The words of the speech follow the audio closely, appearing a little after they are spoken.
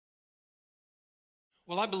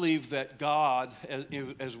Well, I believe that God,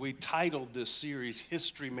 as we titled this series,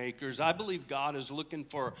 History Makers, I believe God is looking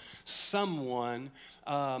for someone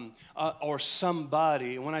or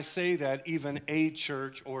somebody. And when I say that, even a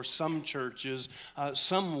church or some churches,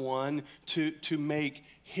 someone to make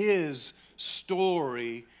his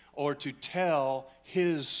story or to tell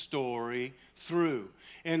his story through.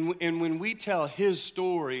 And when we tell his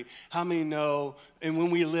story, how many know, and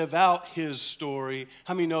when we live out his story,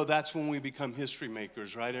 how many know that's when we become history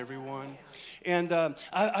makers, right, everyone? And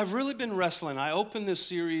I've really been wrestling. I opened this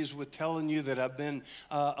series with telling you that I've been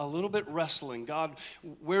a little bit wrestling. God,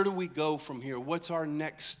 where do we go from here? What's our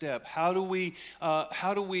next step? How do we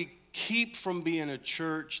keep from being a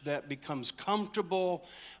church that becomes comfortable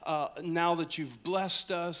now that you've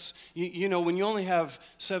blessed us? You know, when you only have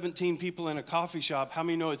 17 people in a coffee shop, how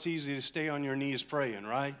many know it's easy to stay on your knees praying,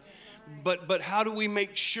 right? But how do we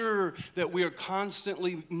make sure that we are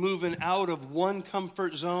constantly moving out of one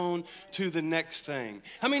comfort zone to the next thing?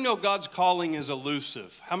 How many know God's calling is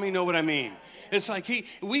elusive? How many know what I mean? It's like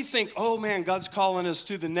we think, oh man, God's calling us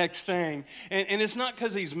to the next thing. And it's not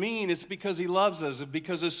because he's mean, it's because he loves us.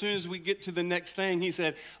 Because as soon as we get to the next thing, he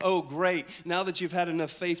said, oh great, now that you've had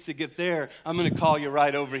enough faith to get there, I'm going to call you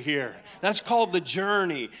right over here. That's called the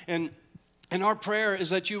journey. And our prayer is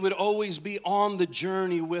that you would always be on the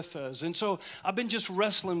journey with us. And so I've been just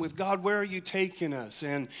wrestling with God, where are you taking us?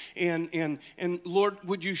 And Lord,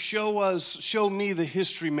 would you show me the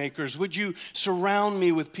history makers? Would you surround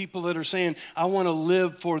me with people that are saying, I want to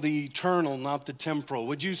live for the eternal, not the temporal?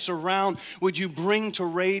 Would you bring to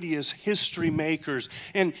Radius history makers?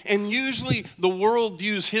 And usually the world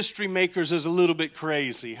views history makers as a little bit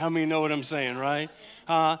crazy. How many know what I'm saying, right?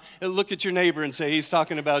 Look at your neighbor and say, he's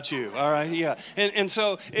talking about you, all right? Yeah. And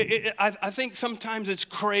so I think sometimes it's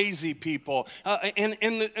crazy people.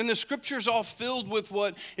 And the scripture's all filled with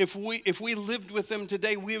what, if we lived with them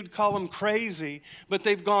today, we would call them crazy, but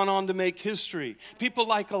they've gone on to make history. People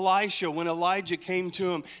like Elisha, when Elijah came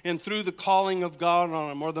to him and threw the calling of God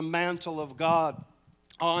on him or the mantle of God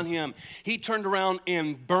on him, he turned around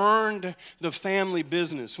and burned the family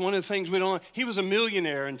business. One of the things he was a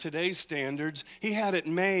millionaire in today's standards. He had it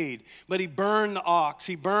made, but he burned the ox,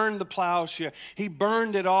 he burned the plowshare, he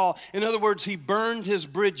burned it all. In other words, he burned his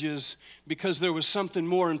bridges because there was something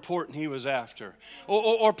more important he was after.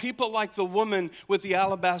 Or people like the woman with the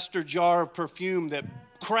alabaster jar of perfume that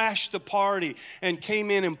crashed the party and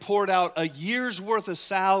came in and poured out a year's worth of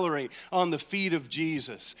salary on the feet of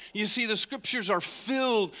Jesus. You see, the scriptures are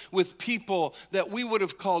filled with people that we would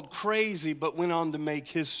have called crazy but went on to make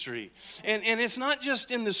history. And it's not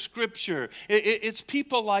just in the scripture. It's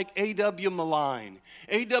people like A.W. Milne.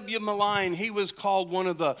 A.W. Milne, he was called one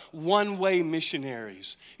of the one-way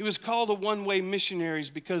missionaries. He was called a one-way missionary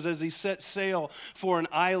because as he set sail for an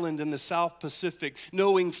island in the South Pacific,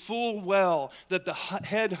 knowing full well that the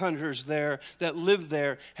headhunters there that lived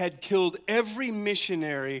there had killed every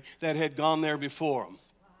missionary that had gone there before him.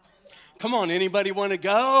 Come on, anybody want to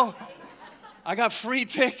go? I got free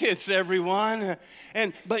tickets, everyone.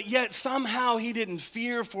 But yet somehow he didn't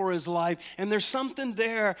fear for his life. And there's something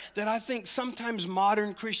there that I think sometimes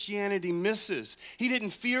modern Christianity misses. He didn't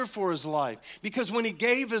fear for his life because when he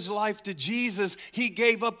gave his life to Jesus, he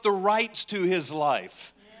gave up the rights to his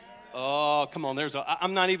life. Oh, come on,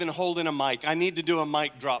 I'm not even holding a mic. I need to do a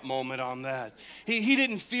mic drop moment on that. He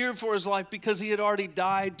didn't fear for his life because he had already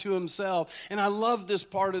died to himself. And I love this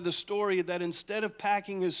part of the story that instead of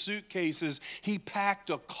packing his suitcases, he packed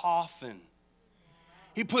a coffin.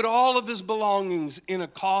 He put all of his belongings in a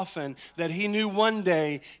coffin that he knew one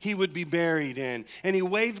day he would be buried in. And he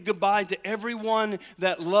waved goodbye to everyone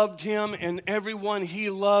that loved him and everyone he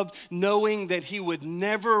loved, knowing that he would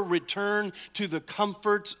never return to the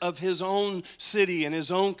comforts of his own city and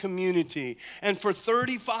his own community. And for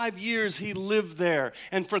 35 years he lived there.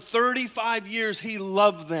 And for 35 years he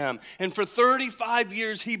loved them. And for 35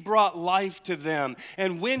 years he brought life to them.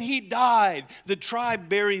 And when he died, the tribe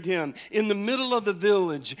buried him in the middle of the village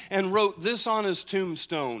and wrote this on his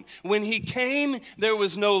tombstone. When he came, there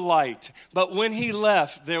was no light, but when he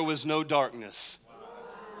left, there was no darkness.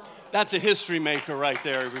 That's a history maker right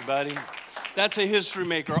there, everybody. That's a history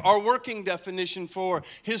maker. Our working definition for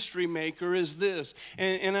history maker is this.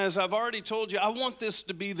 And as I've already told you, I want this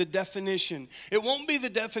to be the definition. It won't be the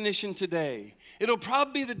definition today. It'll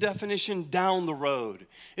probably be the definition down the road.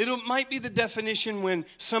 It might be the definition when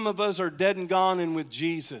some of us are dead and gone and with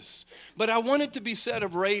Jesus. But I want it to be said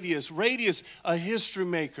of Radius. Radius, a history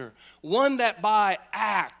maker. One that by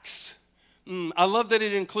acts. I love that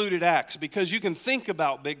it included acts because you can think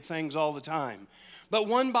about big things all the time. but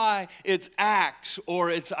one by its acts or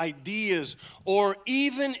its ideas or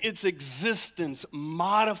even its existence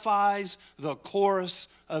modifies the course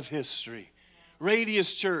of history.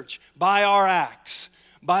 Radius Church, by our acts,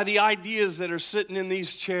 by the ideas that are sitting in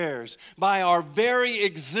these chairs, by our very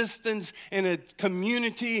existence in a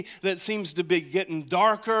community that seems to be getting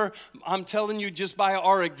darker. I'm telling you, just by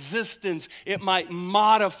our existence, it might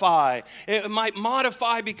modify. It might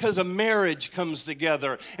modify because a marriage comes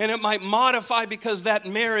together. And it might modify because that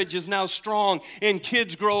marriage is now strong and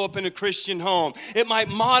kids grow up in a Christian home. It might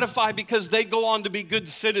modify because they go on to be good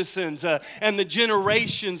citizens and the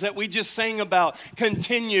generations that we just sang about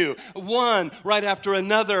continue one right after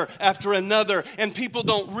another, and people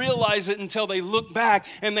don't realize it until they look back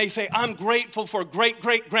and they say, I'm grateful for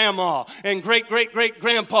great-great-grandma and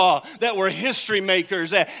great-great-great-grandpa that were history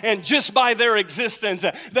makers, and just by their existence,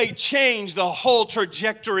 they changed the whole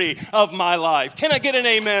trajectory of my life. Can I get an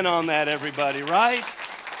amen on that, everybody, right?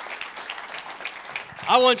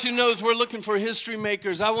 I want you to know, as we're looking for history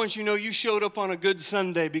makers, I want you to know you showed up on a good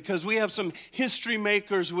Sunday, because we have some history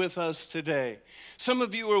makers with us today. Some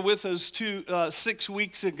of you were with us 6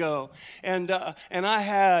 weeks ago, and I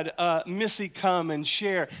had Missy come and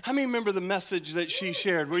share. How many remember the message that she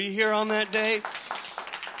shared? Were you here on that day?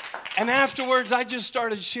 And afterwards, I just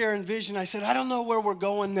started sharing vision. I said, I don't know where we're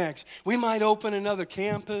going next. We might open another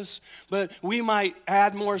campus, but we might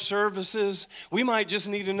add more services. We might just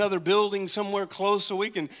need another building somewhere close so we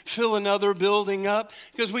can fill another building up,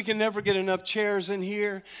 because we can never get enough chairs in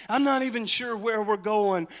here. I'm not even sure where we're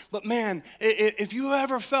going, but man, if you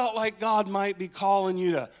ever felt like God might be calling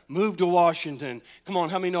you to move to Washington, come on,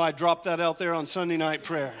 how many know I dropped that out there on Sunday night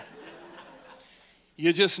prayer?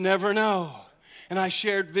 You just never know. And I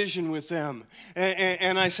shared vision with them.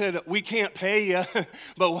 And I said, we can't pay you,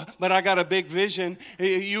 but I got a big vision.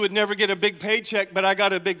 You would never get a big paycheck, but I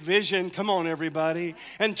got a big vision. Come on, everybody.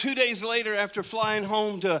 And 2 days later, after flying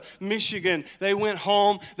home to Michigan, they went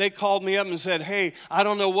home. They called me up and said, hey, I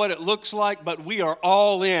don't know what it looks like, but we are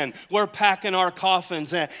all in. We're packing our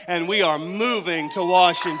coffins, and we are moving to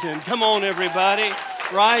Washington. Come on, everybody,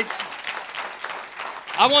 right?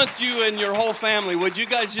 I want you and your whole family, would you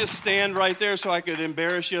guys just stand right there so I could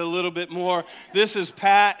embarrass you a little bit more? This is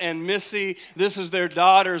Pat and Missy. This is their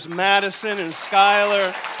daughters, Madison and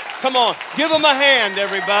Skylar. Come on, give them a hand,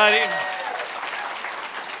 everybody.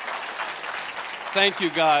 Thank you,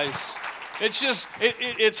 guys. It's just,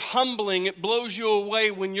 it's humbling. It blows you away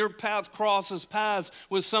when your path crosses paths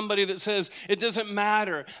with somebody that says, it doesn't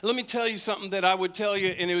matter. Let me tell you something that I would tell you,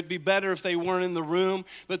 and it would be better if they weren't in the room.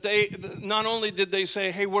 But they, not only did they say,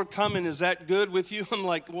 hey, we're coming, is that good with you? I'm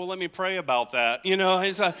like, well, let me pray about that. You know,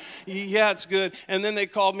 it's yeah, it's good. And then they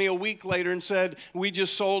called me a week later and said, we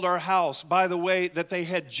just sold our house, by the way, that they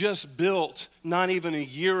had just built not even a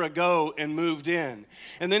year ago and moved in.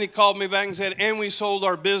 And then he called me back and said, and we sold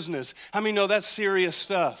our business. How many know that's serious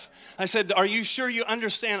stuff? I said, are you sure you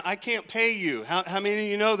understand? I can't pay you. How many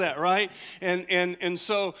of you know that, right? And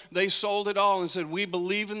so they sold it all and said, we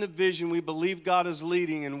believe in the vision. We believe God is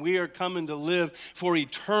leading, and we are coming to live for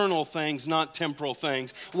eternal things, not temporal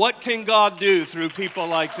things. What can God do through people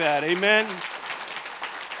like that? Amen?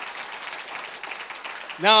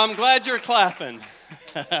 Now, I'm glad you're clapping.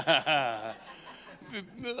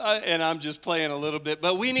 And I'm just playing a little bit,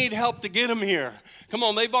 but we need help to get them here. Come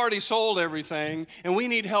on, they've already sold everything, and we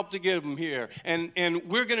need help to get them here. And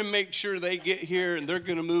we're going to make sure they get here, and they're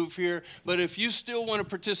going to move here. But if you still want to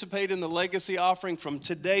participate in the legacy offering from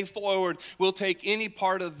today forward, we'll take any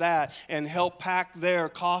part of that and help pack their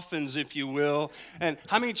coffins, if you will. And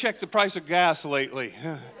how many checked the price of gas lately?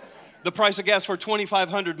 The price of gas for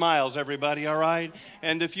 2,500 miles, everybody, all right?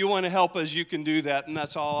 And if you want to help us, you can do that, and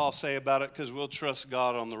that's all I'll say about it, because we'll trust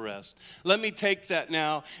God on the rest. Let me take that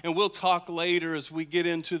now, and we'll talk later as we get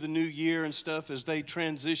into the new year and stuff, as they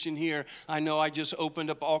transition here. I know I just opened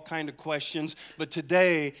up all kind of questions, but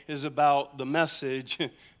today is about the message,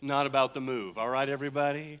 not about the move, all right,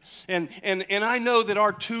 everybody? And I know that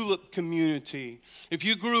our Tulip community, if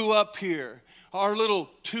you grew up here, our little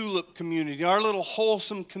Tulip community, our little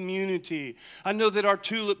wholesome community, I know that our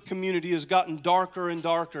Tulip community has gotten darker and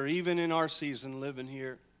darker, even in our season living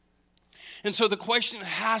here. And so the question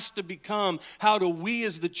has to become, how do we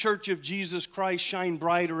as the Church of Jesus Christ shine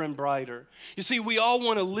brighter and brighter? You see, we all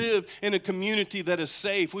want to live in a community that is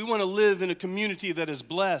safe. We want to live in a community that is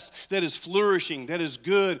blessed, that is flourishing, that is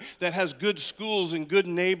good, that has good schools and good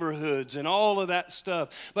neighborhoods and all of that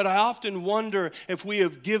stuff. But I often wonder if we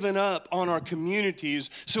have given up on our communities,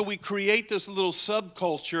 so we create this little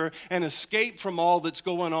subculture and escape from all that's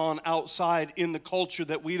going on outside in the culture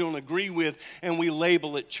that we don't agree with, and we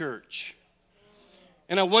label it church.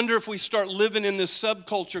 And I wonder if we start living in this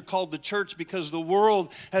subculture called the church because the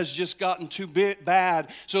world has just gotten too bad.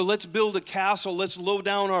 So let's build a castle. Let's low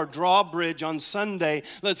down our drawbridge on Sunday.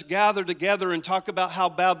 Let's gather together and talk about how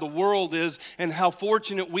bad the world is and how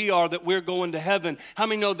fortunate we are that we're going to heaven. How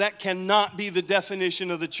many know that cannot be the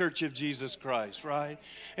definition of the church of Jesus Christ, right?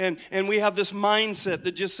 And we have this mindset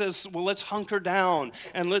that just says, well, let's hunker down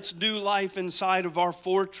and let's do life inside of our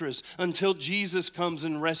fortress until Jesus comes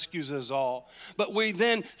and rescues us all. But we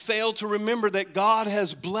then fail to remember that God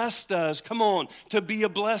has blessed us, come on, to be a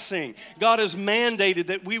blessing. God has mandated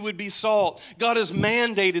that we would be salt. God has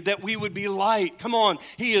mandated that we would be light. Come on,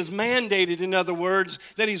 He has mandated, in other words,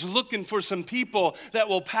 that He's looking for some people that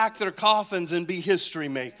will pack their coffins and be history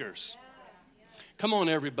makers. Come on,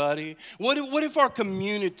 everybody. What if our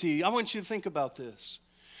community, I want you to think about this.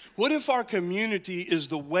 What if our community is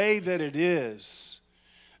the way that it is?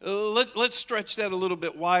 Let's stretch that a little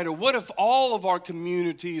bit wider. What if all of our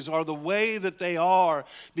communities are the way that they are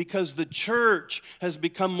because the church has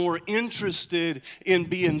become more interested in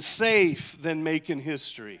being safe than making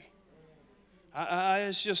history?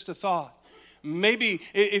 It's just a thought. Maybe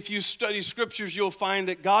if you study scriptures, you'll find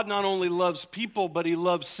that God not only loves people, but He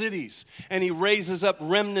loves cities. And He raises up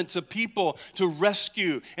remnants of people to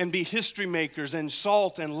rescue and be history makers and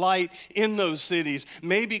salt and light in those cities.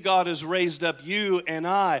 Maybe God has raised up you and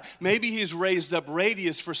I. Maybe He's raised up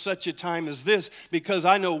Radius for such a time as this, because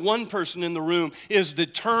I know one person in the room is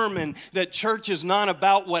determined that church is not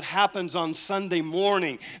about what happens on Sunday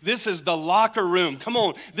morning. This is the locker room. Come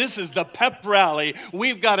on, this is the pep rally.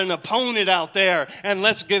 We've got an opponent out there, and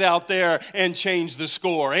let's get out there and change the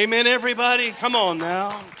score. Amen, everybody? Come on now.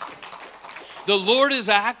 The Lord is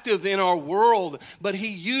active in our world, but He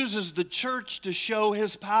uses the church to show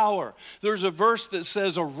His power. There's a verse that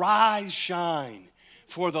says, "Arise, shine,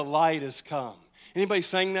 for the light has come." Anybody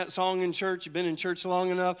sang that song in church? You've been in church long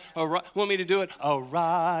enough? Want me to do it?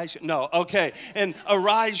 Arise. No, okay. And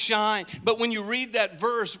arise, shine. But when you read that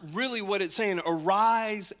verse, really what it's saying,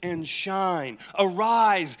 arise and shine.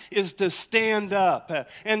 Arise is to stand up,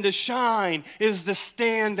 and to shine is to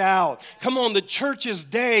stand out. Come on, the church's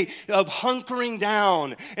day of hunkering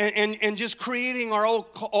down and just creating our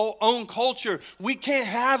own culture. We can't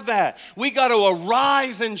have that. We got to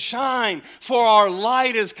arise and shine, for our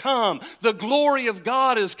light has come. The glory of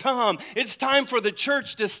God has come. It's time for the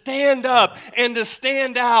church to stand up and to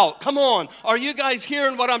stand out. Come on. Are you guys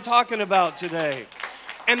hearing what I'm talking about today?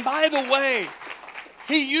 And by the way,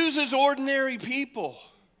 He uses ordinary people.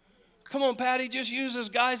 Come on, Pat, He just uses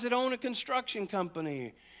guys that own a construction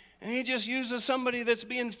company. And He just uses somebody that's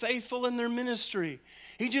being faithful in their ministry.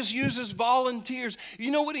 He just uses volunteers. You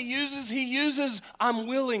know what He uses? He uses, I'm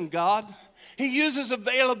willing, God. He uses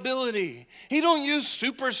availability. He don't use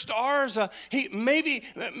superstars.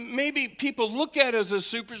 Maybe people look at us as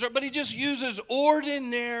superstars, but He just uses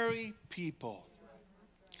ordinary people.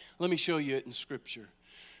 Let me show you it in Scripture.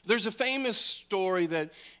 There's a famous story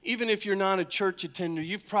that even if you're not a church attender,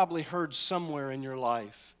 you've probably heard somewhere in your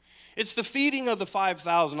life. It's the feeding of the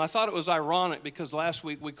 5,000. I thought it was ironic because last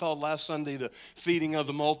week we called last Sunday the feeding of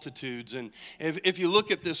the multitudes. And if you look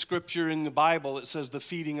at this scripture in the Bible, it says the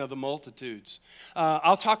feeding of the multitudes.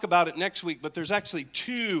 I'll talk about it next week, but there's actually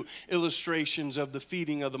two illustrations of the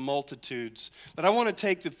feeding of the multitudes. But I want to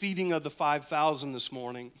take the feeding of the 5,000 this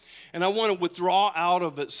morning, and I want to withdraw out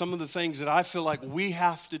of it some of the things that I feel like we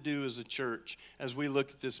have to do as a church as we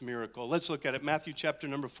look at this miracle. Let's look at it. Matthew chapter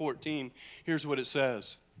number 14. Here's what it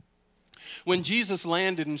says. When Jesus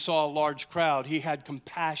landed and saw a large crowd, He had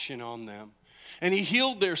compassion on them, and He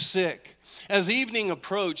healed their sick. As evening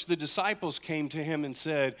approached, the disciples came to Him and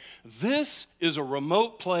said, "This is a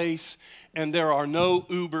remote place, and there are no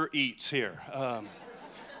Uber Eats here."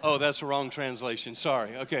 Oh, that's a wrong translation.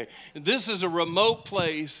 Sorry. Okay. This is a remote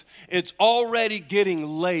place. It's already getting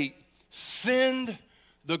late. Send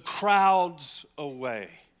the crowds away.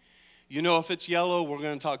 You know, if it's yellow, we're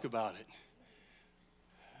going to talk about it.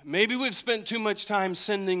 Maybe we've spent too much time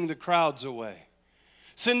sending the crowds away.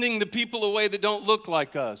 Sending the people away that don't look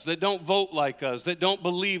like us, that don't vote like us, that don't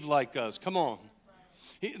believe like us. Come on.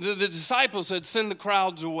 The disciples said, send the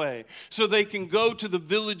crowds away so they can go to the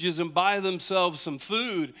villages and buy themselves some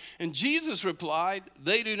food. And Jesus replied,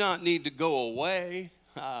 they do not need to go away.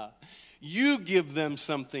 You give them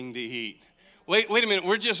something to eat. Wait a minute.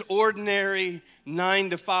 We're just ordinary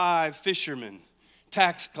 9-to-5 fishermen,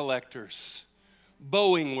 tax collectors,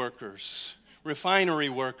 Boeing workers, refinery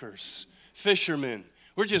workers, fishermen.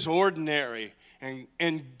 We're just ordinary.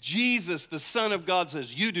 And Jesus, the Son of God,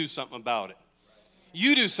 says, you do something about it.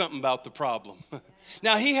 You do something about the problem.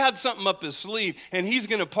 Now, he had something up his sleeve, and he's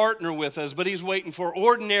going to partner with us, but he's waiting for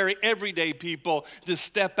ordinary, everyday people to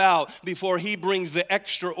step out before he brings the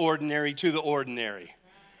extraordinary to the ordinary.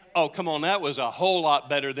 Oh, come on, that was a whole lot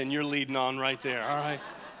better than you're leading on right there, all right?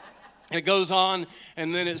 It goes on,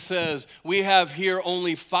 and then it says, we have here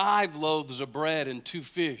only 5 loaves of bread and 2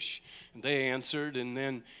 fish. And they answered, and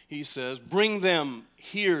then he says, bring them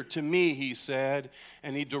here to me, he said.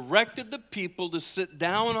 And he directed the people to sit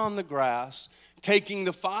down on the grass, taking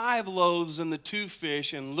the 5 loaves and the 2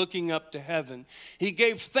 fish and looking up to heaven. He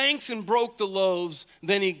gave thanks and broke the loaves.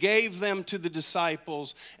 Then he gave them to the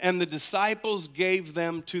disciples, and the disciples gave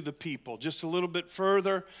them to the people. Just a little bit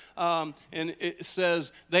further, and it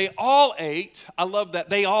says, they all ate. I love that.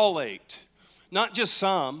 They all ate. Not just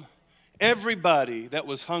some. Everybody that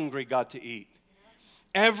was hungry got to eat.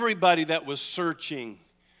 Everybody that was searching.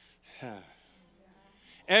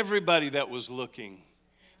 Everybody that was looking.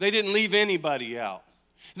 They didn't leave anybody out.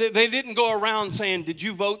 They didn't go around saying, did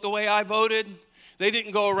you vote the way I voted? They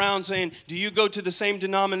didn't go around saying, do you go to the same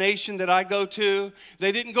denomination that I go to?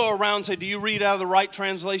 They didn't go around and say, do you read out of the right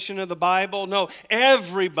translation of the Bible? No,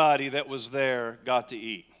 everybody that was there got to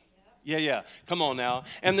eat. Yeah, come on now.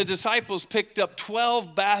 And the disciples picked up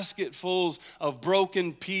 12 basketfuls of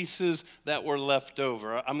broken pieces that were left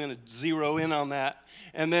over. I'm going to zero in on that.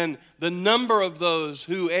 And then the number of those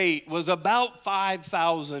who ate was about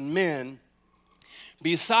 5,000 men,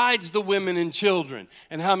 besides the women and children.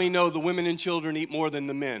 And how many know the women and children eat more than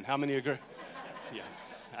the men? How many agree? Yeah,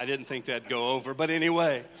 I didn't think that'd go over, but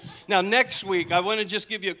anyway. Now, next week, I want to just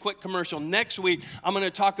give you a quick commercial. Next week, I'm going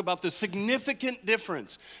to talk about the significant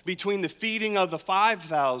difference between the feeding of the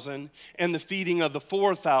 5,000 and the feeding of the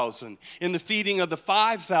 4,000. In the feeding of the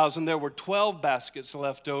 5,000, there were 12 baskets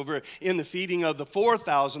left over. In the feeding of the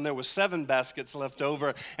 4,000, there were 7 baskets left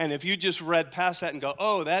over. And if you just read past that and go,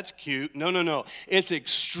 oh, that's cute. No. It's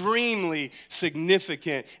extremely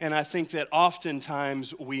significant, and I think that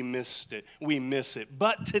oftentimes we miss it.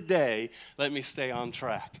 But today, let me stay on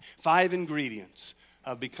track. 5 ingredients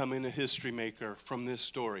of becoming a history maker from this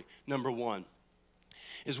story. Number 1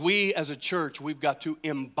 is we as a church, we've got to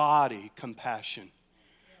embody compassion.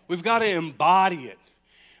 We've got to embody it.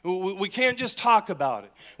 We can't just talk about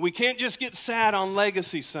it. We can't just get sad on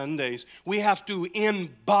Legacy Sundays. We have to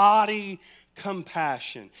embody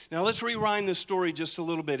compassion. Now let's rewind the story just a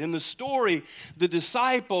little bit. In the story, the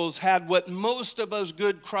disciples had what most of us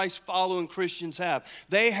good Christ-following Christians have.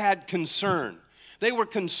 They had concern. They were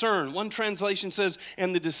concerned. One translation says,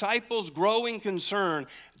 and the disciples' growing concern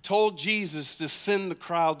told Jesus to send the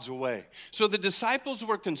crowds away. So the disciples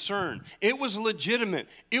were concerned. It was legitimate.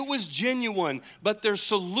 It was genuine. But their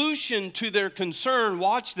solution to their concern,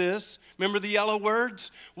 watch this, remember the yellow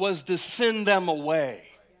words, was to send them away,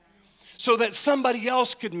 so that somebody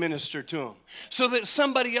else could minister to them, so that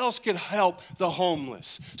somebody else could help the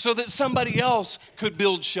homeless, so that somebody else could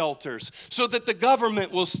build shelters, so that the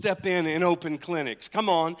government will step in and open clinics. Come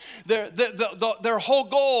on. Their whole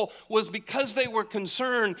goal was, because they were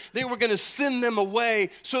concerned, they were going to send them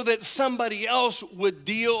away so that somebody else would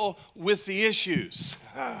deal with the issues.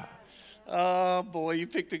 Oh, boy, you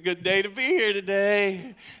picked a good day to be here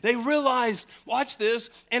today. They realized, watch this,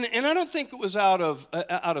 and I don't think it was out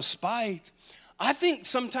of spite. I think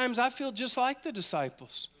sometimes I feel just like the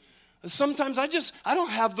disciples. Sometimes I don't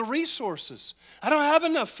have the resources. I don't have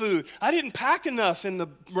enough food. I didn't pack enough in the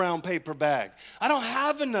brown paper bag. I don't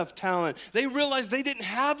have enough talent. They realized they didn't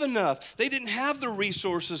have enough. They didn't have the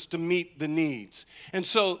resources to meet the needs. And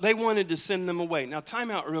so they wanted to send them away. Now, time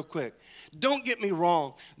out real quick. Don't get me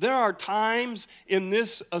wrong. There are times in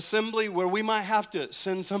this assembly where we might have to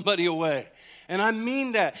send somebody away. And I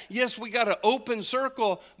mean that. Yes, we got an open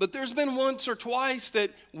circle, but there's been once or twice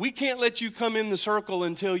that we can't let you come in the circle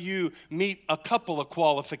until you meet a couple of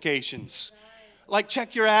qualifications. Like,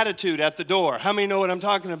 check your attitude at the door. How many know what I'm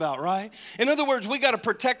talking about, right? In other words, we got to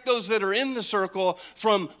protect those that are in the circle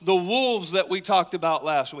from the wolves that we talked about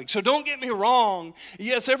last week. So don't get me wrong.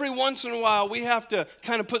 Yes, every once in a while we have to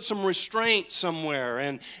kind of put some restraint somewhere,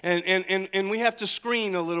 and we have to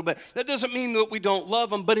screen a little bit. That doesn't mean that we don't love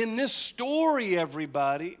them, but in this story,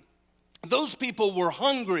 everybody, those people were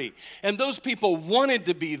hungry, and those people wanted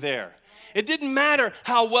to be there. It didn't matter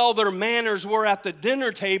how well their manners were at the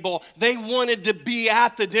dinner table. They wanted to be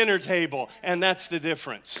at the dinner table, and that's the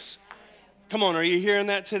difference. Come on, are you hearing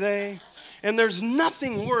that today? And there's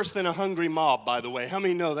nothing worse than a hungry mob, by the way. How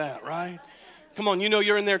many know that, right? Come on, you know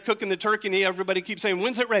you're in there cooking the turkey, and everybody keeps saying,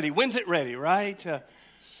 when's it ready? When's it ready, right?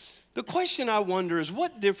 The question I wonder is,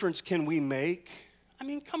 what difference can we make? I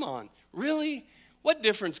mean, come on, really? What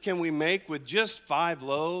difference can we make with just 5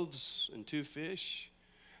 loaves and 2 fish?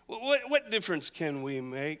 What difference can we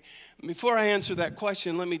make? Before I answer that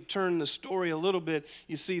question, let me turn the story a little bit.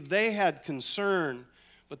 You see, they had concern,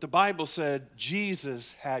 but the Bible said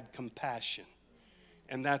Jesus had compassion.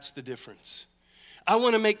 And that's the difference. I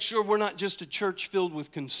want to make sure we're not just a church filled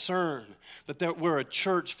with concern, but that we're a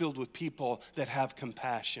church filled with people that have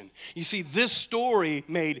compassion. You see, this story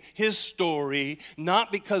made his story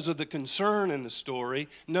not because of the concern in the story.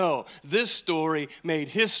 No, this story made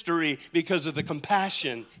history because of the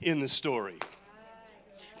compassion in the story.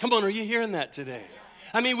 Come on, are you hearing that today?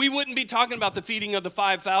 I mean, we wouldn't be talking about the feeding of the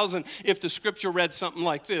 5,000 if the scripture read something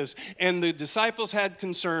like this. And the disciples had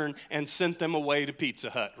concern and sent them away to Pizza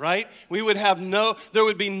Hut, right? There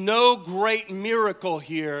would be no great miracle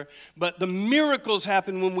here, but the miracles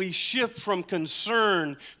happen when we shift from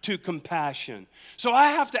concern to compassion. So I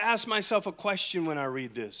have to ask myself a question when I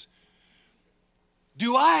read this.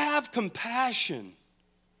 Do I have compassion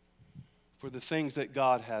for the things that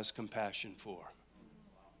God has compassion for?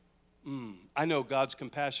 I know God's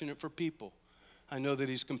compassionate for people. I know that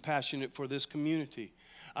he's compassionate for this community.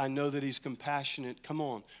 I know that he's compassionate, come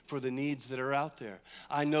on, for the needs that are out there.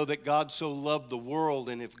 I know that God so loved the world,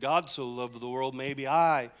 and if God so loved the world, maybe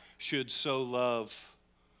I should so love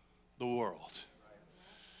the world.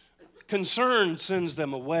 Concern sends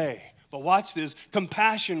them away. But watch this,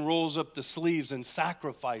 compassion rolls up the sleeves and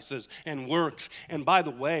sacrifices and works. And by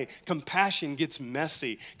the way, compassion gets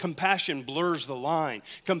messy. Compassion blurs the line.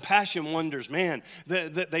 Compassion wonders, man,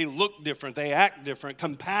 they look different, they act different.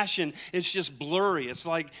 Compassion is just blurry. It's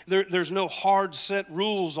like there's no hard set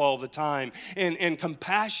rules all the time. And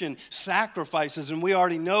compassion sacrifices. And we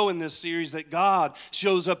already know in this series that God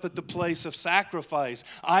shows up at the place of sacrifice.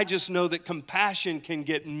 I just know that compassion can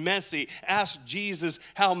get messy. Ask Jesus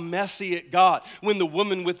how messy it got when the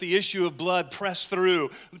woman with the issue of blood pressed through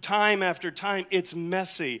time after time. It's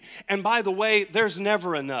messy. And by the way, there's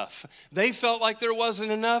never enough. They felt like there wasn't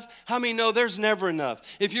enough. How many know there's never enough?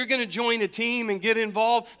 If you're going to join a team and get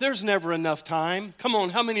involved, there's never enough time. Come on,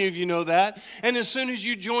 how many of you know that? And as soon as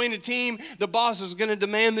you join a team, the boss is going to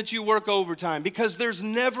demand that you work overtime because there's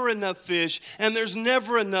never enough fish and there's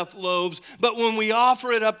never enough loaves. But when we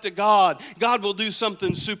offer it up to God, God will do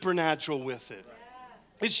something supernatural with it.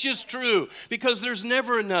 It's just true because there's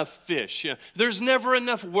never enough fish. There's never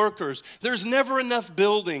enough workers. There's never enough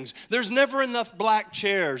buildings. There's never enough black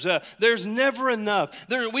chairs. There's never enough.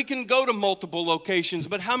 We can go to multiple locations,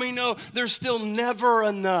 but how many know there's still never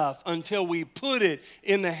enough until we put it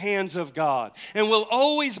in the hands of God? And we'll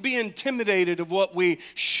always be intimidated of what we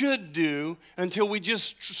should do until we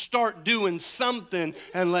just start doing something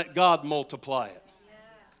and let God multiply it.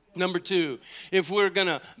 Number 2, if we're going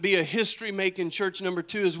to be a history-making church, number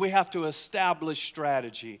 2 is we have to establish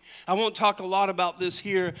strategy. I won't talk a lot about this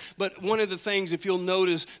here, but one of the things, if you'll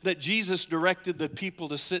notice, that Jesus directed the people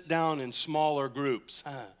to sit down in smaller groups.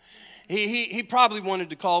 He probably wanted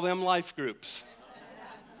to call them life groups.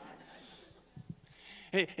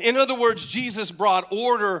 In other words, Jesus brought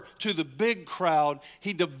order to the big crowd.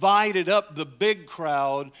 He divided up the big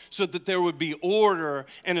crowd so that there would be order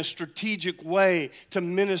and a strategic way to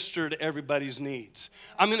minister to everybody's needs.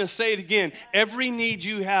 I'm going to say it again. Every need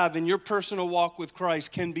you have in your personal walk with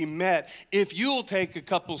Christ can be met if you'll take a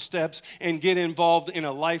couple steps and get involved in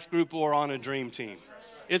a life group or on a dream team.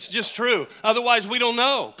 It's just true. Otherwise, we don't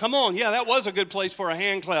know. Come on. Yeah, that was a good place for a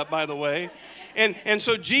hand clap, by the way. And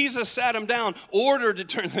so Jesus sat them down. Order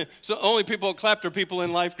determines. So only people that clapped are people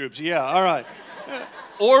in life groups. Yeah, all right.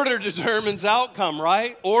 Order determines outcome,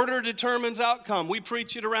 right? Order determines outcome. We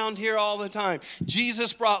preach it around here all the time.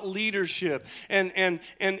 Jesus brought leadership. And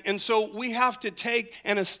so we have to take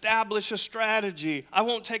and establish a strategy. I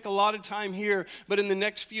won't take a lot of time here, but in the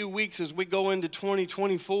next few weeks as we go into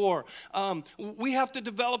 2024, we have to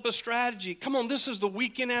develop a strategy. Come on, this is the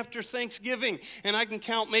weekend after Thanksgiving, and I can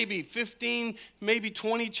count maybe 15, maybe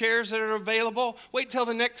 20 chairs that are available. Wait till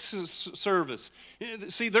the next service.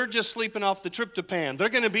 See, they're just sleeping off the tryptophan.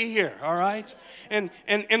 They're going to be here, all right? And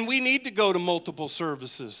we need to go to multiple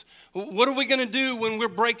services. What are we going to do when we're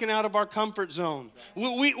breaking out of our comfort zone?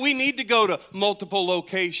 We need to go to multiple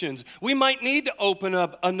locations. We might need to open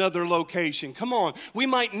up another location. Come on. We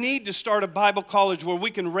might need to start a Bible college where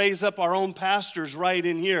we can raise up our own pastors right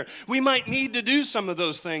in here. We might need to do some of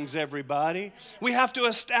those things, everybody. We have to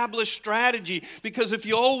establish strategy because if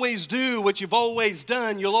you always do what you've always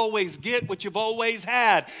done, you'll always get what you've always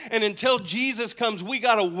had. And until Jesus comes, we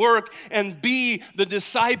got to work and be the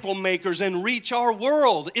disciple makers and reach our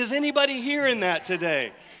world. Is anybody hearing that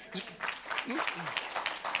today?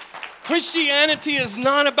 Christianity is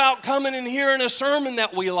not about coming and hearing a sermon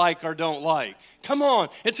that we like or don't like. Come on,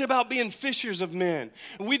 it's about being fishers of men.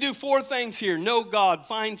 We do 4 things here: know God,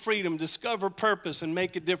 find freedom, discover purpose, and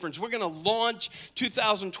make a difference. We're going to launch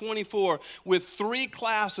 2024 with 3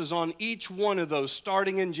 classes on each one of those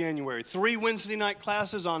starting in January. 3 Wednesday night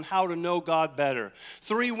classes on how to know God better.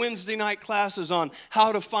 3 Wednesday night classes on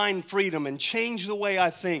how to find freedom and change the way I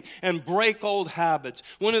think and break old habits.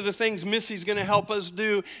 One of the things Missy's going to help us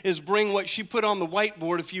do is bring what she put on the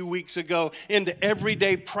whiteboard a few weeks ago into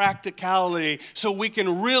everyday practicality, so we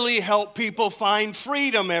can really help people find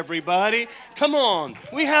freedom, everybody. Come on,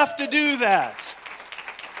 we have to do that.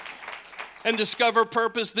 And discover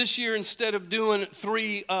purpose. This year, instead of doing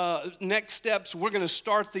 3 next steps, we're going to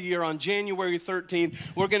start the year on January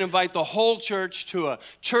 13th. We're going to invite the whole church to a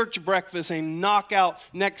church breakfast and knock out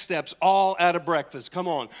next steps all at a breakfast. Come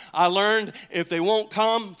on. I learned if they won't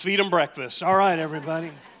come, feed them breakfast. All right, everybody.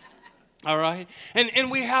 All right?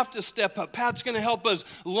 And we have to step up. Pat's going to help us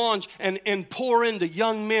launch and pour into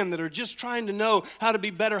young men that are just trying to know how to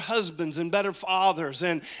be better husbands and better fathers.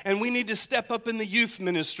 And we need to step up in the youth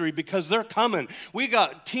ministry because they're coming. We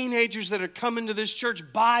got teenagers that are coming to this church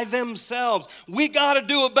by themselves. We got to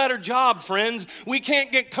do a better job, friends. We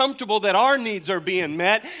can't get comfortable that our needs are being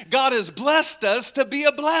met. God has blessed us to be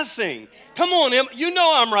a blessing. Come on, Em. You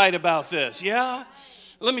know I'm right about this, yeah?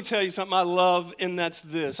 Let me tell you something I love, and that's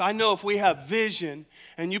this. I know if we have vision,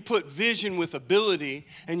 and you put vision with ability,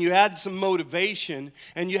 and you add some motivation,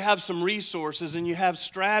 and you have some resources, and you have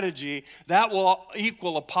strategy, that will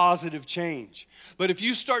equal a positive change. But if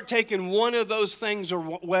you start taking one of those things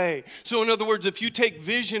away, so in other words, if you take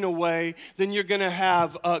vision away, then you're going to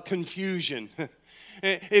have confusion.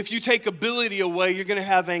 If you take ability away, you're going to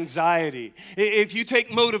have anxiety. If you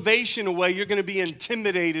take motivation away, you're going to be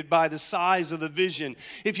intimidated by the size of the vision.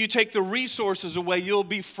 If you take the resources away, you'll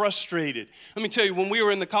be frustrated. Let me tell you, when we were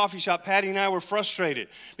in the coffee shop, Patty and I were frustrated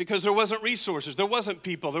because there wasn't resources, there wasn't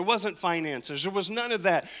people, there wasn't finances, there was none of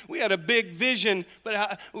that. We had a big vision,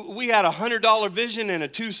 but we had a $100 vision and a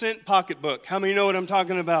 2-cent pocketbook. How many know what I'm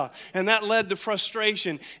talking about? And that led to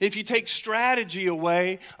frustration. If you take strategy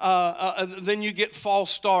away, then you get false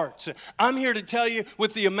starts. I'm here to tell you,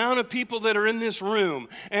 with the amount of people that are in this room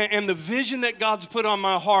and the vision that God's put on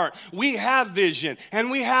my heart, we have vision and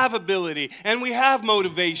we have ability and we have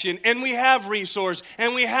motivation and we have resource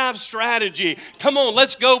and we have strategy. Come on,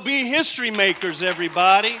 let's go be history makers,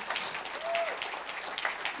 everybody.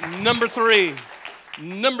 Number three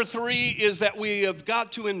is that we have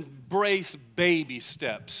got to embrace baby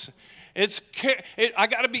steps. I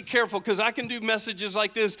got to be careful because I can do messages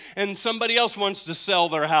like this and somebody else wants to sell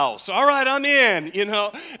their house. All right, I'm in, you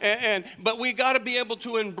know. But we got to be able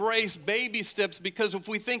to embrace baby steps, because if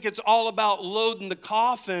we think it's all about loading the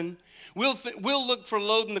coffin, we'll look for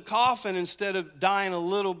loading the coffin instead of dying a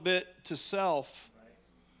little bit to self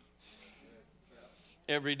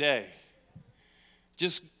every day.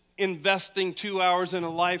 Just investing 2 hours in a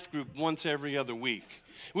life group once every other week.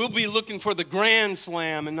 We'll be looking for the grand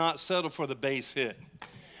slam and not settle for the base hit.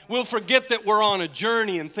 We'll forget that we're on a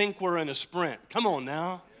journey and think we're in a sprint. Come on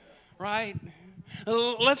now, right?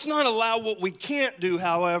 Let's not allow what we can't do,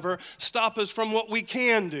 however, stop us from what we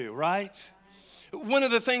can do, right? One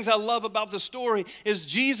of the things I love about the story is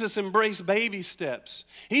Jesus embraced baby steps.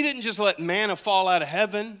 He didn't just let manna fall out of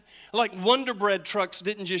heaven. Like Wonder Bread trucks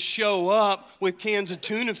didn't just show up with cans of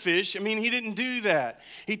tuna fish. I mean, he didn't do that.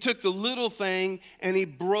 He took the little thing and he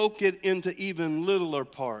broke it into even littler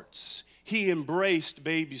parts. He embraced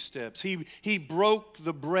baby steps. He broke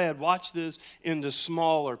the bread, watch this, into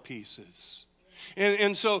smaller pieces.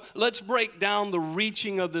 And so let's break down the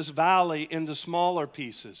reaching of this valley into smaller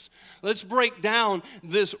pieces. Let's break down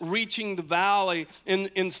this reaching the valley, and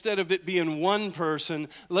instead of it being one person,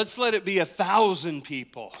 let's let it be 1,000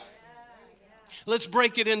 people. Let's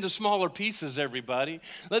break it into smaller pieces, everybody.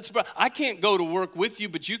 I can't go to work with you,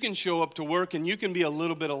 but you can show up to work and you can be a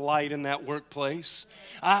little bit of light in that workplace.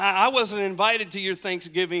 I wasn't invited to your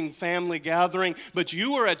Thanksgiving family gathering, but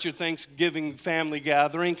you were at your Thanksgiving family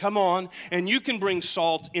gathering. Come on, and you can bring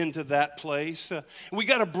salt into that place. We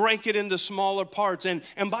got to break it into smaller parts. And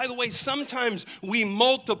by the way, sometimes we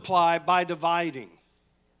multiply by dividing.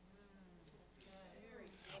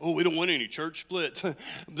 Oh, we don't want any church splits.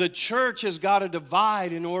 The church has got to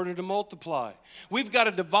divide in order to multiply. We've got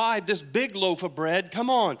to divide this big loaf of bread, come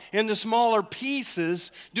on, into smaller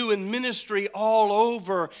pieces, doing ministry all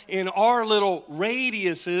over in our little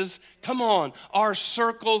radiuses, come on, our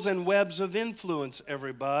circles and webs of influence,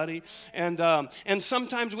 everybody. And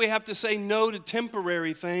sometimes we have to say no to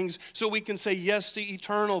temporary things so we can say yes to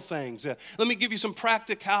eternal things. Let me give you some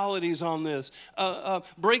practicalities on this.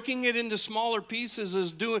 Breaking it into smaller pieces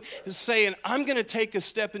is saying, I'm going to take a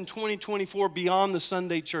step in 2024 beyond the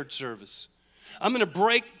Sunday church service. I'm going to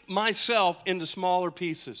break myself into smaller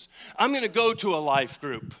pieces. I'm going to go to a life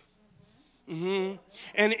group. And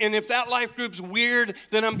if that life group's weird,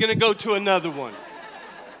 then I'm going to go to another one.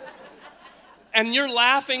 And you're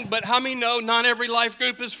laughing, but how many know not every life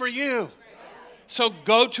group is for you? So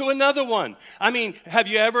go to another one. I mean, have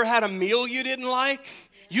you ever had a meal you didn't like?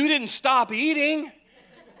 You didn't stop eating.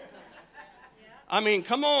 I mean,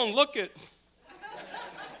 come on, look at...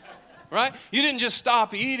 Right? You didn't just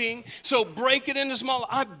stop eating. So break it into small.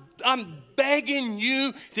 I'm begging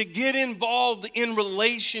you to get involved in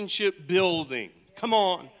relationship building. Come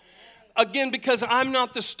on. Again, because I'm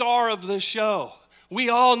not the star of the show. We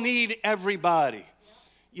all need everybody.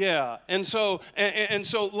 Yeah, and so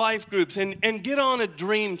life groups, and get on a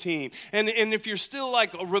dream team. And if you're still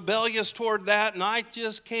like rebellious toward that, and I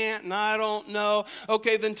just can't, and I don't know,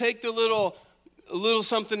 okay, then take the little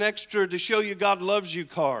something extra to show you God loves you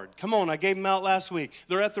card. Come on, I gave them out last week.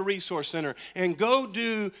 They're at the resource center. And go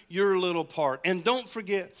do your little part. And don't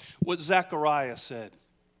forget what Zechariah said.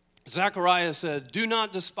 Zechariah said, do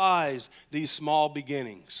not despise these small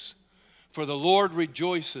beginnings, for the Lord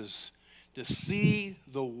rejoices to see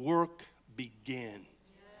the work begin.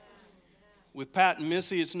 With Pat and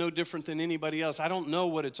Missy, it's no different than anybody else. I don't know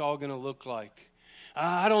what it's all going to look like.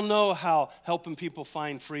 I don't know how helping people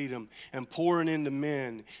find freedom and pouring into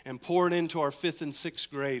men and pouring into our 5th and 6th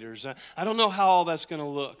graders. I don't know how all that's going to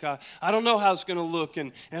look. I don't know how it's going to look,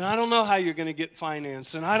 and I don't know how you're going to get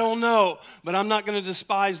financed, and I don't know, but I'm not going to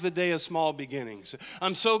despise the day of small beginnings.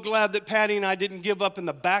 I'm so glad that Patty and I didn't give up in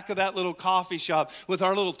the back of that little coffee shop with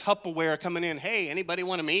our little Tupperware coming in. Hey, anybody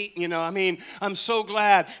want to meet? You know, I mean, I'm so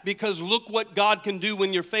glad, because look what God can do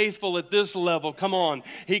when you're faithful at this level. Come on,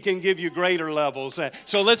 He can give you greater levels.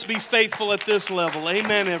 So let's be faithful at this level.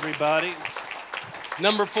 Amen, everybody.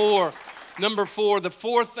 Number four, the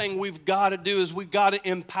fourth thing we've got to do is we've got to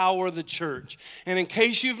empower the church. And in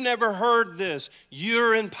case you've never heard this,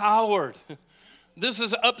 you're empowered. This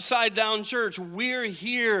is Upside Down Church. We're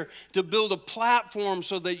here to build a platform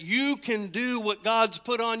so that you can do what God's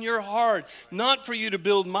put on your heart. Not for you to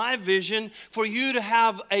build my vision, for you to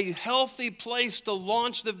have a healthy place to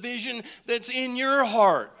launch the vision that's in your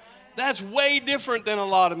heart. That's way different than a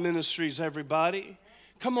lot of ministries, everybody.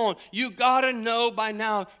 Come on, you got to know by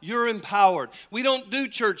now you're empowered. We don't do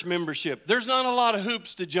church membership. There's not a lot of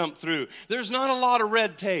hoops to jump through. There's not a lot of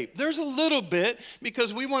red tape. There's a little bit,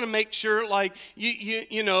 because we want to make sure, like,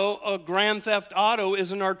 you know, a Grand Theft Auto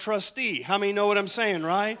isn't our trustee. How many know what I'm saying,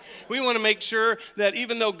 right? We want to make sure that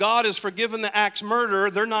even though God has forgiven the axe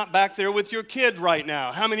murderer, they're not back there with your kid right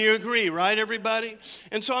now. How many of you agree, right, everybody?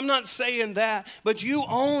 And so I'm not saying that, but you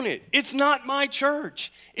own it. It's not my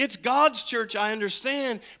church. It's God's church, I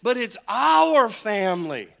understand, but it's our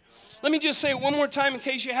family. Let me just say it one more time in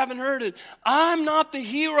case you haven't heard it. I'm not the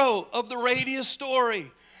hero of the Radius story.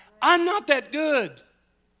 I'm not that good.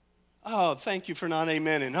 Oh, thank you for not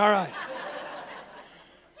amening. All right.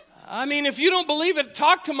 I mean, if you don't believe it,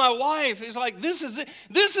 talk to my wife. It's like, this is it.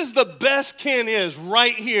 This is the best Ken is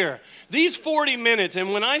right here. These 40 minutes.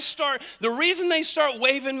 And when I start, the reason they start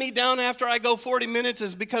waving me down after I go 40 minutes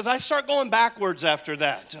is because I start going backwards after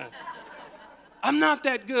that. I'm not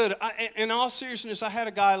that good. In all seriousness, I had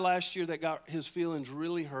a guy last year that got his feelings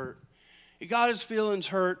really hurt. He got his feelings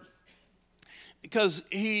hurt because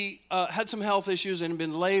he had some health issues and had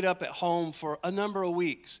been laid up at home for a number of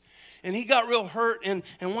weeks. And he got real hurt, and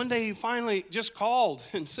one day he finally just called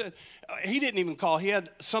and said, he didn't even call, he had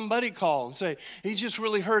somebody call and say, he's just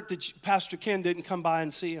really hurt that Pastor Ken didn't come by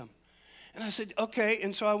and see him. And I said, okay.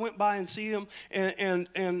 And so I went by and see him, and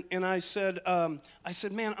I said,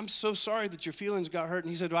 man, I'm so sorry that your feelings got hurt. And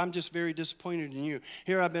he said, well, I'm just very disappointed in you.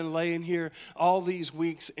 Here I've been laying here all these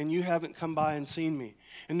weeks, and you haven't come by and seen me.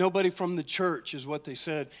 And nobody from the church, is what they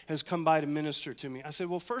said, has come by to minister to me. I said,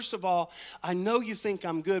 well, first of all, I know you think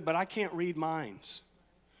I'm good, but I can't read minds.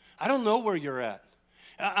 I don't know where you're at.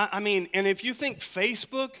 I mean, and if you think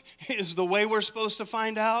Facebook is the way we're supposed to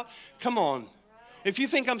find out, come on. If you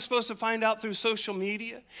think I'm supposed to find out through social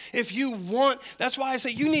media, if you want, that's why I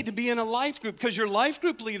say you need to be in a life group, because your life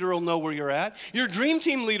group leader will know where you're at. Your dream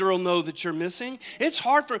team leader will know that you're missing. It's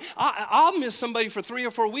hard I'll miss somebody for 3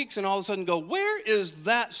 or 4 weeks and all of a sudden go, where is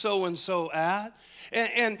that so-and-so at?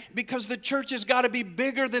 And because the church has got to be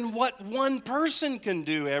bigger than what one person can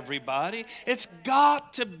do, everybody. It's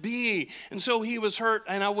got to be. And so he was hurt,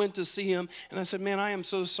 and I went to see him, and I said, man, I am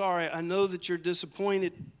so sorry. I know that you're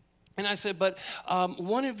disappointed. And I said, but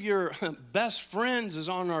one of your best friends is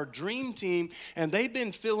on our dream team, and they've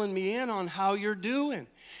been filling me in on how you're doing.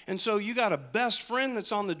 And so you got a best friend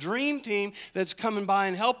that's on the dream team that's coming by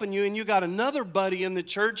and helping you, and you got another buddy in the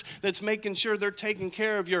church that's making sure they're taking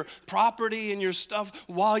care of your property and your stuff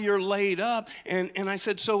while you're laid up. And I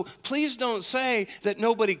said, so please don't say that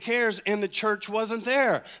nobody cares and the church wasn't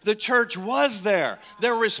there. The church was there.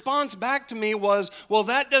 Their response back to me was, well,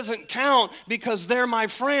 that doesn't count because they're my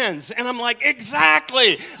friends. And I'm like,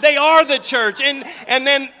 exactly. They are the church. And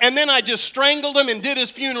then I just strangled him and did his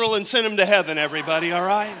funeral and sent him to heaven, everybody, all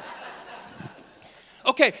right?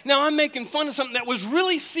 Okay, now I'm making fun of something that was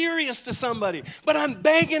really serious to somebody, but I'm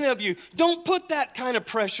begging of you, don't put that kind of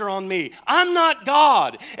pressure on me. I'm not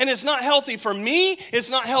God, and it's not healthy for me, it's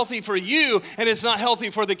not healthy for you, and it's not healthy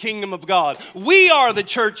for the kingdom of God. We are the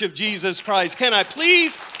church of Jesus Christ. Can I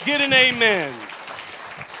please get an amen?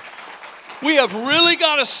 We have really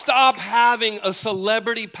got to stop having a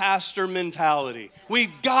celebrity pastor mentality. We've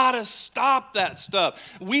got to stop that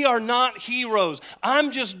stuff. We are not heroes. I'm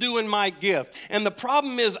just doing my gift. And the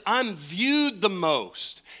problem is I'm viewed the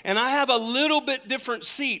most. And I have a little bit different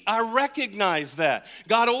seat. I recognize that.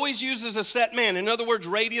 God always uses a set man. In other words,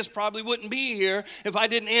 Radius probably wouldn't be here if I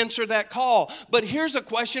didn't answer that call. But here's a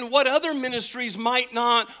question. What other ministries might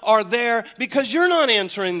not are there because you're not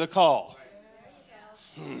answering the call?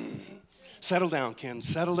 Settle down, Ken.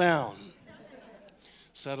 Settle down.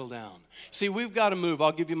 Settle down. See, we've got to move.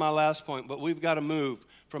 I'll give you my last point, but we've got to move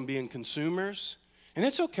from being consumers. And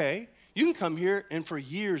it's okay. You can come here and for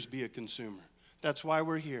years be a consumer. That's why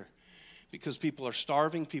we're here. Because people are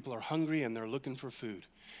starving, people are hungry, and they're looking for food.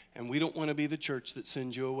 And we don't want to be the church that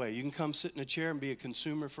sends you away. You can come sit in a chair and be a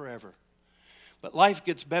consumer forever. But life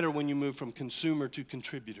gets better when you move from consumer to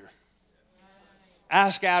contributor.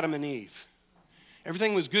 Ask Adam and Eve.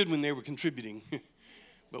 Everything was good when they were contributing.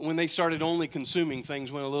 But when they started only consuming,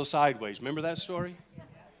 things went a little sideways. Remember that story?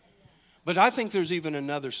 But I think there's even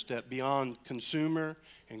another step beyond consumer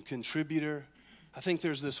and contributor. I think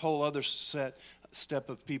there's this whole other step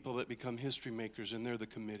of people that become history makers, and they're the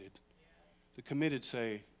committed. The committed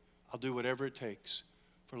say, I'll do whatever it takes,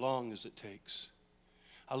 for long as it takes.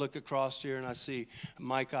 I look across here and I see,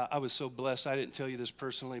 Mike, I was so blessed. I didn't tell you this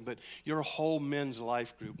personally, but your whole men's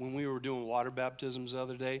life group, when we were doing water baptisms the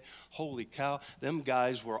other day, holy cow, them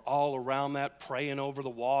guys were all around that, praying over the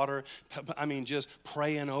water. I mean, just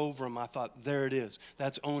praying over them. I thought, there it is.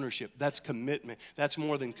 That's ownership. That's commitment. That's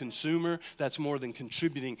more than consumer. That's more than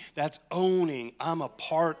contributing. That's owning. I'm a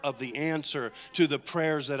part of the answer to the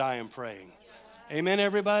prayers that I am praying. Amen,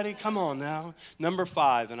 everybody? Come on now. Number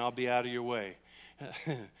 5, and I'll be out of your way.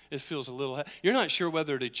 It feels a little, you're not sure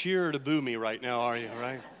whether to cheer or to boo me right now, are you,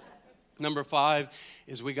 right? Number 5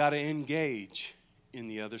 is we got to engage in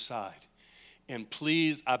the other side. And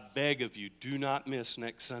please, I beg of you, do not miss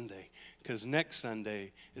next Sunday, because next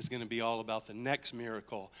Sunday is going to be all about the next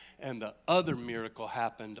miracle, and the other miracle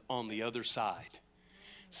happened on the other side.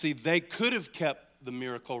 See, they could have kept the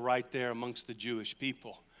miracle right there amongst the Jewish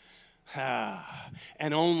people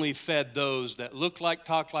and only fed those that look like,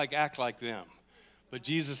 talk like, act like them. But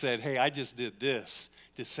Jesus said, hey, I just did this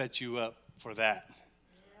to set you up for that.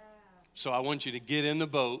 So I want you to get in the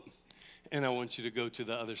boat, and I want you to go to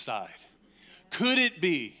the other side. Could it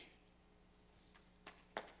be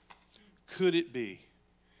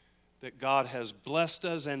that God has blessed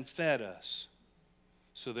us and fed us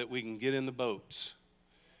so that we can get in the boats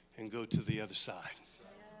and go to the other side?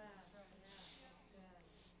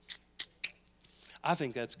 I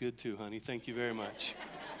think that's good too, honey. Thank you very much.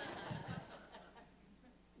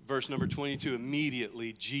 Verse number 22,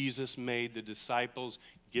 immediately Jesus made the disciples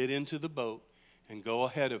get into the boat and go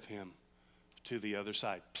ahead of him to the other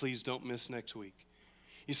side. Please don't miss next week.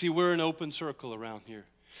 You see, we're an open circle around here.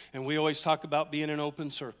 And we always talk about being an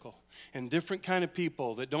open circle. And different kind of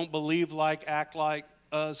people that don't believe like, act like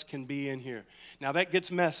us can be in here. Now that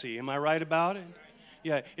gets messy. Am I right about it?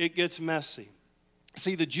 Yeah, it gets messy.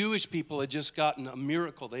 See, the Jewish people had just gotten a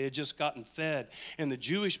miracle. They had just gotten fed. And the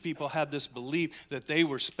Jewish people had this belief that they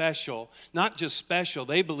were special. Not just special,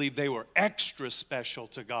 they believed they were extra special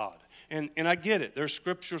to God. And I get it. There's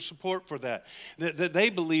scriptural support for that. That they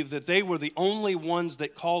believed that they were the only ones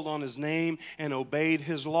that called on his name and obeyed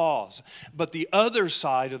his laws. But the other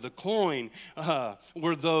side of the coin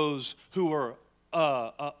were those who were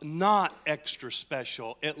not extra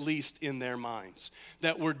special, at least in their minds,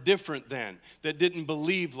 that were different than, that didn't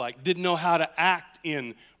believe like, didn't know how to act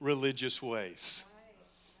in religious ways.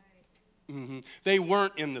 They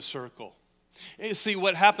weren't in the circle. You see,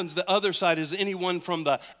 what happens, the other side is anyone from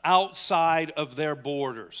the outside of their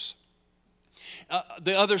borders.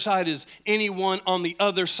 The other side is anyone on the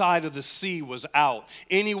other side of the sea was out.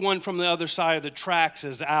 Anyone from the other side of the tracks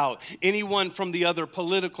is out. Anyone from the other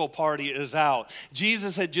political party is out.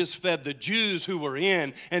 Jesus had just fed the Jews who were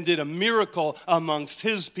in and did a miracle amongst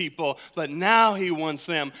his people, but now he wants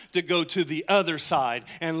them to go to the other side.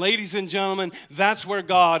 And ladies and gentlemen, that's where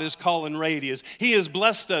God is calling Radius. He has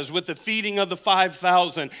blessed us with the feeding of the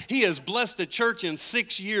 5,000. He has blessed the church in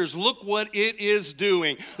 6 years. Look what it is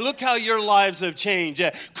doing. Look how your lives have change.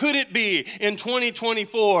 Could it be in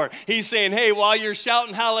 2024, he's saying, hey, while you're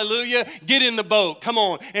shouting hallelujah, get in the boat, come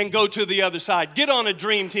on, and go to the other side. Get on a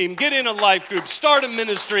dream team, get in a life group, start a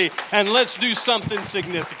ministry, and let's do something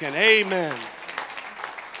significant. Amen.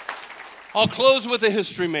 I'll close with a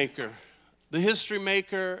history maker. The history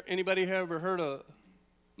maker, anybody ever heard of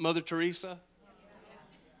Mother Teresa?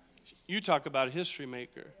 You talk about a history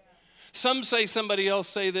maker. Some say somebody else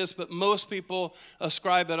say this, but most people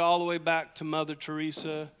ascribe it all the way back to Mother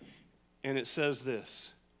Teresa, and it says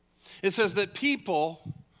this. It says that people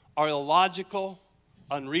are illogical,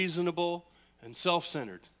 unreasonable, and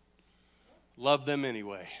self-centered. Love them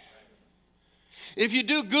anyway. If you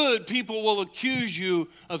do good, people will accuse you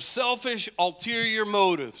of selfish, ulterior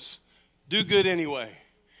motives. Do good anyway.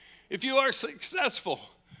 If you are successful,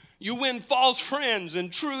 you win false friends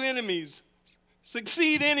and true enemies.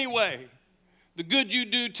 Succeed anyway. The good you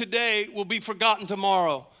do today will be forgotten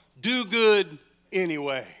tomorrow. Do good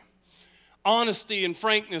anyway. Honesty and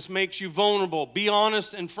frankness makes you vulnerable. Be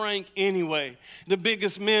honest and frank anyway. The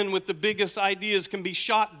biggest men with the biggest ideas can be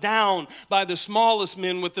shot down by the smallest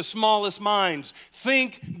men with the smallest minds.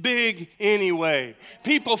 Think big anyway.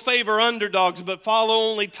 People favor underdogs but follow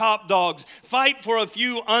only top dogs. Fight for a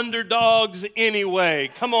few underdogs anyway.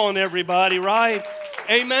 Come on, everybody, right?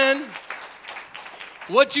 Amen.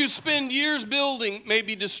 What you spend years building may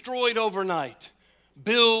be destroyed overnight.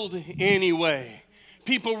 Build anyway.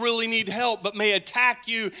 People really need help, but may attack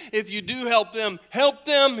you if you do help them. Help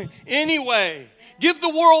them anyway. Give the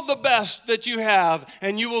world the best that you have,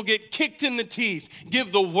 and you will get kicked in the teeth.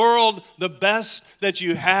 Give the world the best that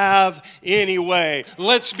you have anyway.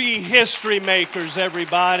 Let's be history makers,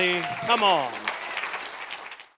 everybody. Come on.